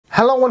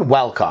Hello and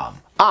welcome.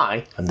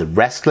 I am the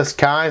Restless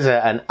Kaiser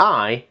and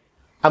I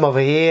am over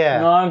here.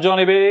 And I'm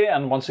Johnny B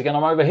and once again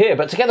I'm over here.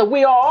 But together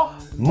we are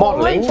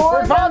Modelling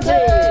for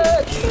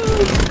Advantage!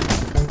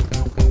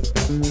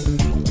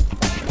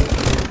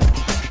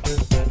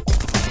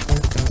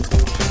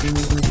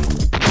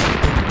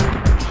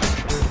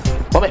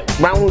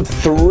 Round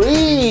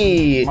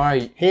 3!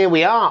 Mate. Here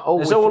we are.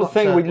 Oh, it's all the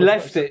thing, we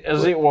left it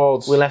as it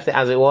was. We left it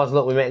as it was.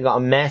 Look, we got a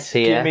mess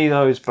here. Give me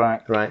those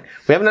back. Right.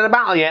 We haven't had a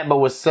battle yet, but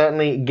we're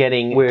certainly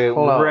getting We're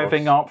close.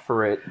 revving up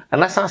for it.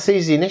 Unless I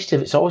seize the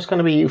initiative, it's always going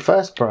to be you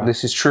first, bro.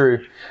 This is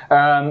true.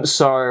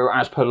 So,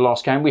 as per the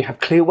last game, we have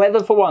clear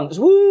weather for once.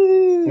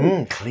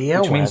 Woo! Clear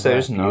Which means weather.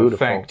 there's no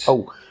effect.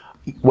 Oh,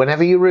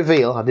 whenever you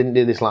reveal, I didn't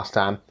do this last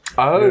time.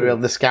 Oh. Reveal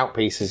the scout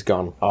piece is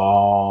gone.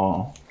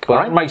 Oh.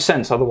 Well, that makes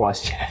sense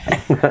otherwise,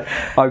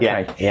 yeah.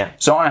 Okay. Yeah.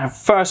 So I have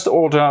first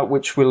order,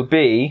 which will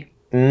be...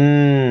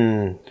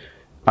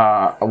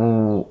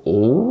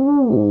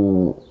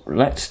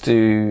 let's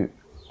do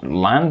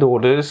land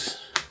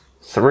orders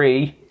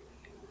 3,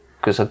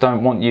 because I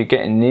don't want you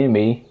getting near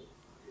me.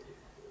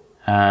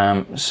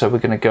 So we're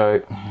going to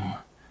go...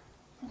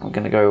 We're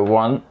going to go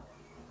 1.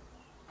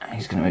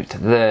 He's going to move to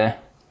there.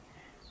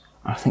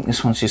 I think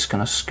this one's just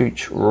going to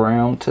scooch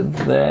round to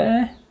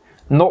there.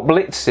 Not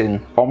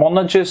blitzing. I want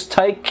to just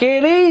take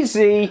it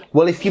easy.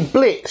 Well, if you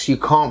blitz, you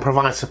can't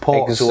provide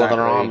support to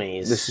other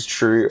armies. This is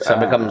true. So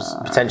it becomes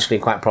potentially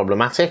quite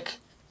problematic.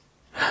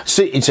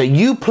 So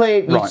you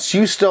play, Right.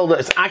 you stole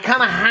this. I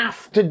kind of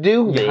have to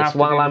do this have to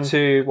while do I'm... the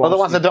two whilst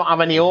Otherwise, I don't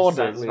have any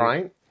orders, Exactly.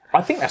 right?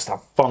 I think that's the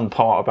fun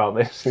part about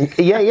this.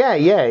 Yeah.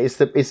 It's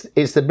the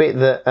bit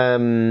that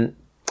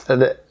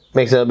that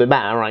makes it a little bit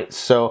better, right?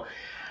 So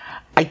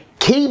I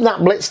keep that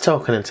blitz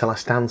token until I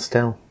stand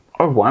still.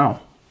 Oh wow!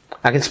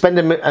 I can spend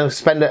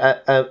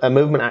a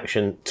movement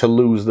action to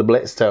lose the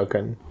blitz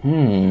token.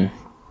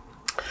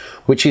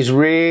 Which is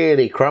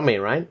really crummy,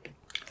 right?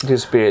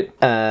 This bit.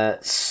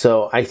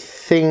 So I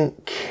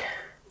think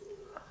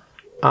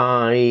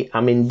I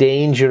am in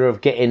danger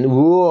of getting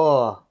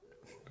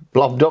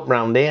blobbed up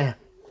round here.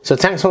 So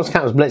tanks always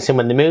count as blitzing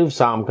when they move,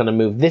 so I'm going to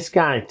move this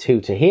guy to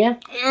here.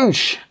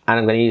 Oosh. And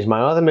I'm going to use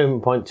my other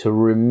movement point to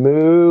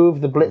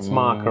remove the blitz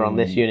marker on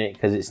this unit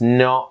because it's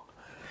not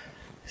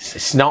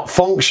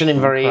functioning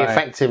very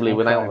effectively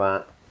without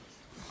that.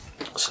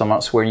 So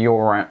that's where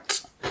you're at.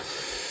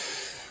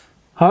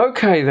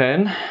 Okay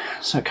then.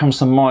 So it comes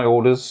to my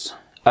orders.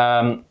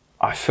 I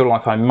feel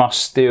like I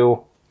must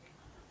steal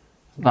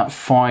that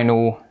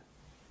final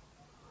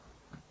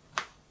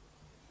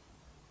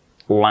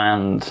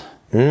land.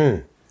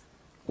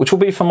 Which will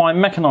be for my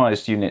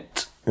mechanised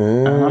unit.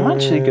 And I'm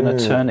actually going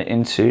to turn it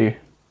into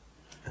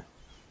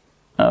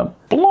a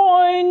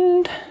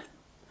blind.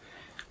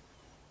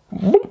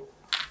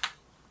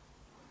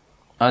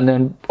 And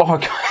then, I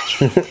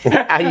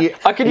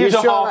could use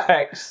a half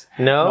hex.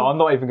 No, I'm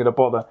not even going to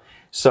bother.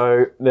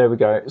 So there we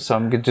go. So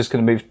I'm just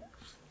going to move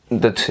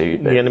the 2.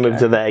 You're going to move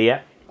to there,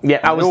 yeah. Yeah,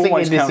 I was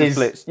thinking this is...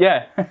 Blitz.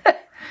 Yeah.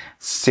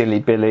 Silly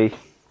Billy.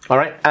 All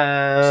right.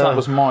 So that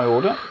was my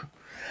order.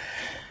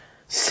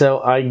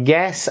 So I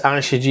guess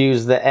I should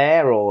use the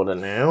air order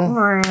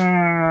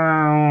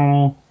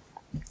now.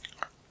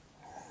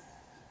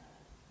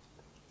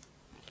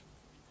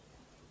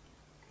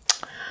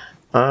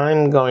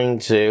 I'm going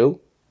to...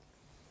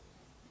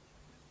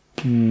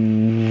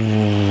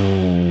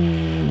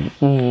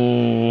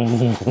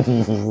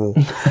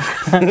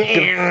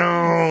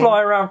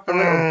 Fly around for a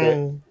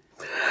little bit.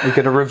 We're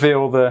going to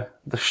reveal the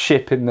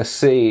ship in the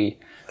sea.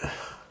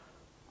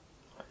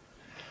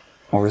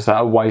 Or is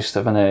that a waste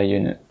of an air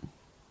unit?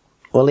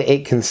 Well,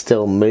 it can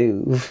still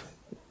move.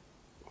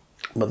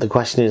 But the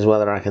question is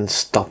whether I can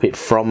stop it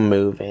from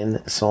moving.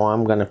 So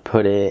I'm going to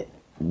put it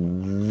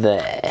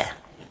there.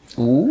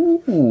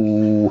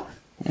 Ooh.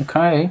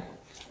 Okay.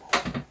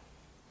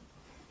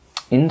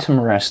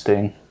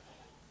 Interesting.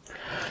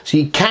 So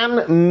you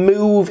can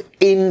move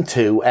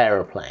into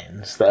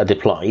aeroplanes that are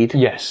deployed.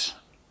 Yes.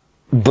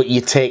 But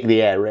you take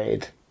the air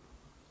raid.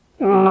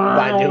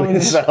 By doing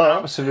so.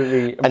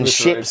 Absolutely. And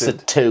ships are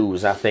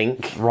 2s, I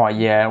think. Right,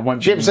 yeah.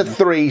 Ships are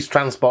 3s,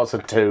 transports are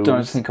 2s.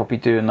 Don't think I'll be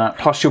doing that.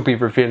 Plus, you'll be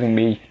revealing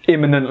me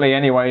imminently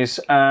anyways.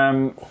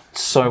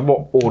 So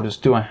what orders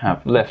do I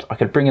have left? I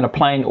could bring in a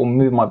plane or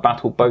move my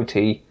battle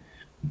boatie.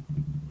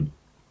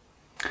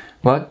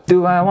 What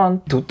do I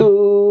want to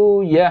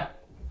do? Yeah.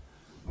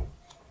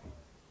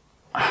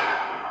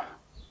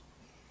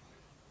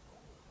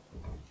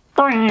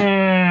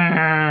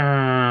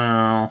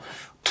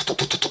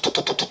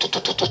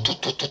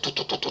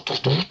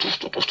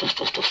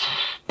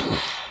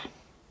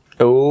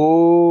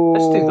 Oh,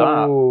 let's do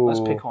that. Let's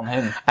pick on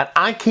him. And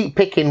I keep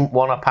picking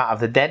one up out of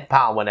the dead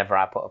pile whenever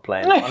I put a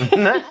plane on.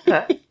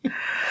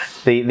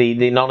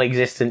 the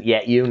non-existent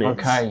yet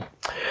units. Okay.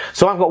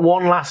 So I've got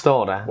one last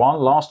order. One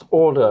last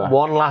order.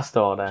 One last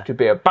order. Could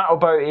be a battle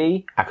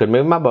boatie. I could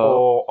move my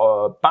boat.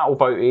 Or a battle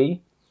boatie.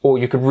 Or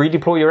you could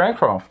redeploy your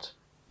aircraft.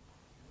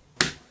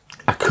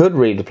 I could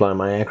redeploy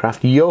my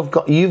aircraft. You've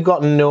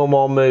got no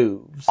more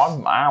moves.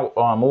 I'm out.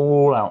 I'm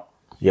all out.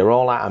 You're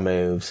all out of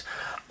moves.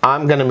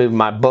 I'm going to move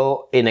my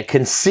boat in a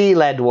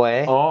concealed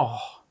way. Oh.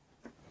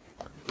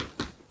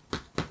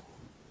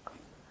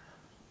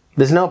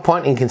 There's no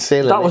point in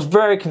concealing That was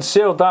very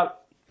concealed, that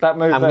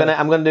move. I'm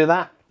gonna do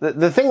that.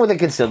 The thing with the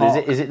concealed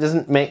is it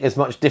doesn't make as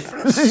much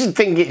difference as you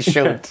think it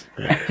should.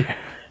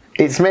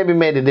 It's maybe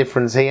made a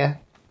difference here.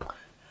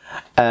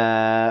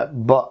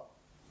 But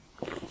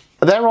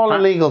they're all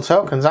illegal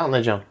tokens, aren't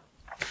they, John?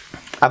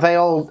 Are they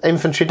all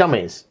infantry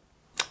dummies?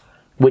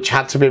 Which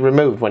had to be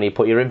removed when you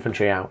put your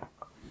infantry out?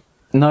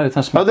 No,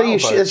 that's my boat.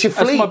 It's your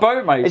fleet. That's my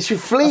boat, mate. It's your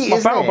fleet,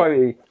 that's my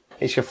isn't it?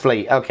 It's your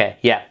fleet. Okay,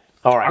 yeah.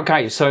 All right.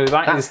 Okay, so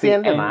that's is the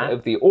end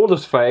of the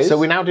orders phase. So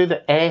we now do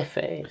the air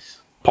phase.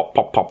 Pop,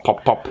 pop, pop,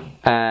 pop, pop.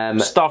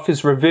 Stuff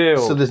is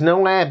revealed. So there's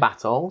no air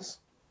battles.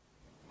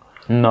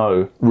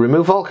 No.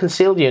 Remove all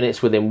concealed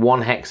units within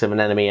 1 hex of an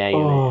enemy air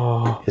unit.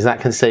 Oh. Is that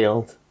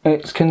concealed?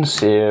 It's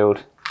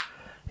concealed.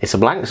 It's a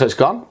blank, so it's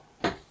gone.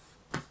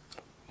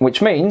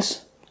 Which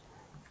means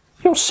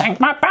you'll sink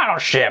my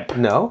battleship.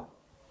 No.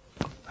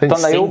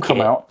 Don't they all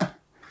come out?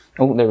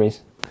 Oh, there is.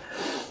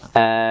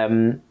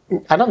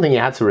 I don't think you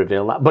had to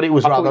reveal that, but it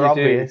was rather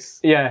obvious.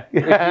 Yeah.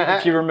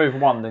 If you remove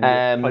one, then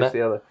you place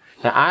the other.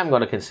 Now I'm going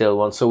to conceal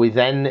one, so we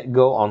then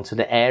go on to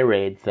the air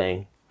raid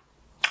thing.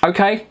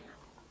 Okay.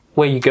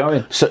 Where are you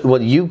going? So,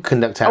 well, you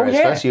conduct air raids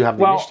first. You have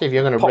the initiative.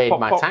 You're going to raid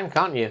my pop. tank,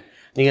 aren't you?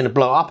 You're going to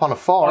blow up on a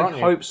 4, aren't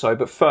you? I hope so,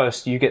 but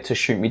first you get to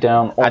shoot me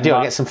down. I do.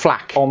 I get some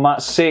flak. On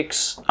that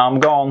 6, I'm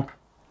gone.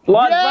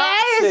 Like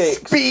that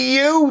 6.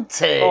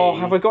 Beauty. Oh,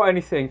 have I got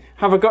anything?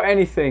 Have I got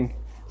anything?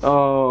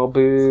 Oh,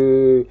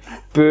 boo,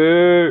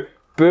 boo,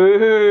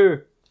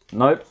 boo.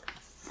 Nope.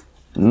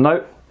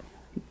 Nope.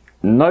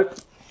 Nope.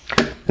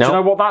 Do you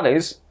know what that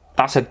is?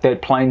 That's a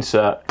dead plane,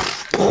 sir.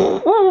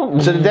 So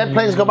the dead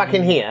planes go back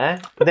in here,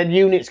 then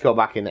units go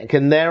back in there.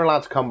 And they're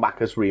allowed to come back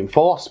as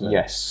reinforcements.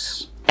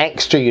 Yes.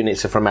 Extra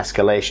units are from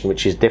escalation,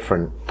 which is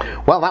different.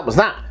 Well, that was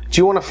that.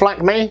 Do you want to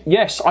flak me?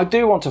 Yes, I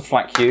do want to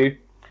flak you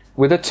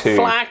with a 2.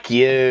 Flak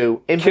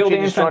you. Infantry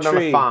destroyed on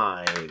a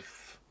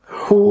 5.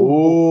 Ooh.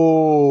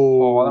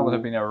 Oh, that would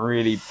have been a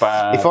really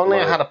bad. If only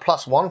I had a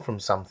 +1 from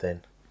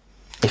something.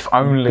 If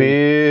only.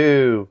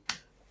 Boo.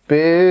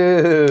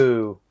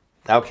 Boo.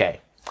 Okay.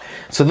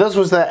 So those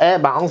was the air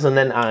battles, and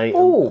then I...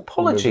 Oh,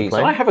 apologies.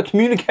 I have a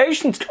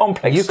communications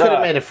complex. You could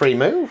have made a free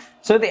move.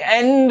 So at the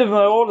end of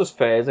the orders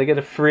phase, I get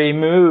a free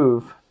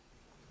move.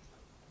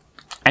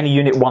 Any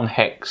unit 1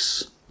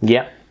 hex.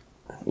 Yep.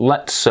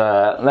 Let's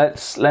get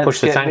this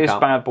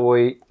bad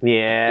boy in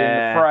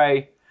the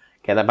fray.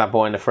 Get that bad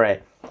boy in the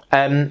fray.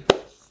 In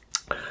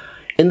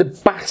the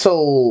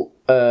battle...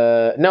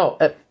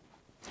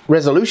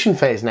 resolution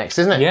phase next,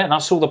 isn't it? Yeah,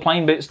 that's all the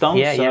plane bits done.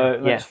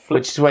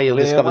 Which is where you'll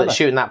discover that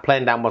shooting that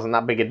plane down wasn't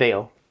that big a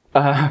deal.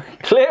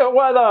 Clear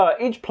weather.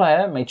 Each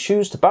player may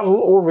choose to battle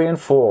or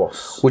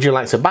reinforce. Would you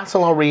like to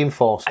battle or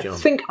reinforce, John? I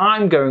think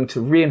I'm going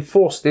to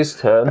reinforce this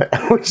turn.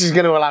 Which is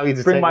going to allow you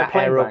to bring take my that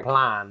plane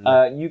aeroplan.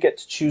 back. You get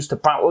to choose to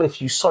battle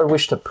if you so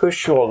wish to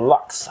push your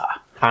luck, sir.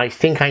 I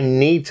think I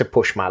need to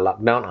push my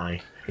luck, don't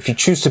I? If you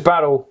choose to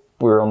battle,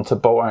 we're on to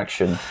bolt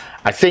action.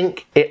 I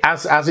think,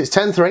 as it's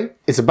turn 3,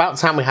 it's about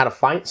time we had a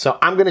fight, so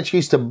I'm going to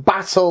choose to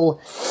battle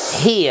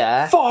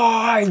here.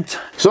 Fight!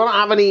 So I don't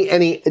have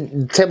any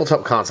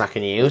tabletop cards I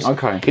can use.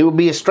 Okay. It would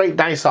be a straight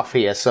dice off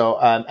here, so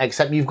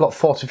except you've got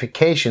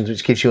fortifications,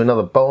 which gives you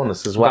another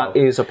bonus as well. That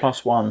is a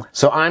 +1.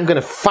 So I'm going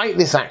to fight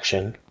this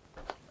action,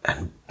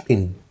 and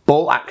in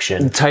bolt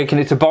action. Taking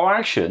it to bolt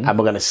action? And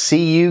we're going to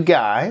see you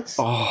guys.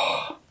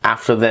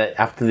 After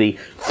the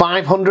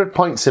 500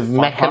 points of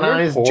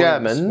mechanised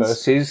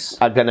Germans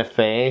are going to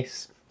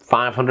face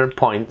 500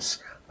 points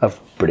of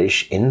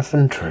British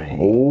infantry.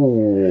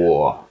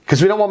 Ooh.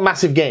 Because we don't want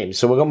massive games,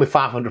 so we're going with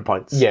 500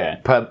 points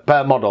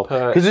per model.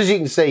 Because as you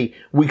can see,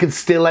 we could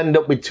still end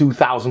up with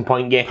 2,000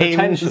 point games.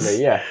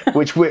 Potentially, yeah.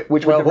 which we're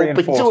hoping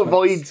to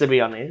avoid, to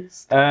be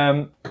honest.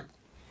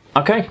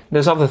 Okay,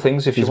 there's other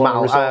things if you want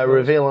to resolve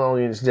reveal all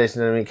units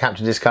adjacent enemy,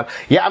 capture discard.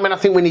 Yeah, I mean, I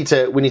think we need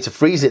to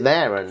freeze it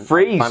there and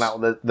find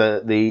out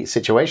the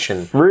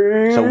situation.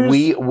 Freeze. So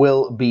we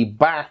will be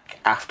back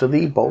after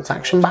the bolt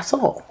action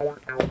battle.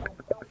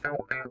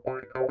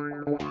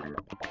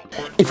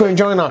 If you're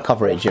enjoying our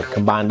coverage of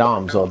Combined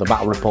Arms or the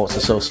battle reports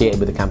associated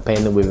with the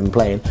campaign that we've been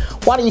playing,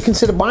 why don't you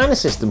consider buying a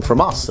system from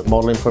us at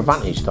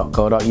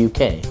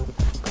modelingforadvantage.co.uk.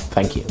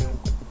 Thank you.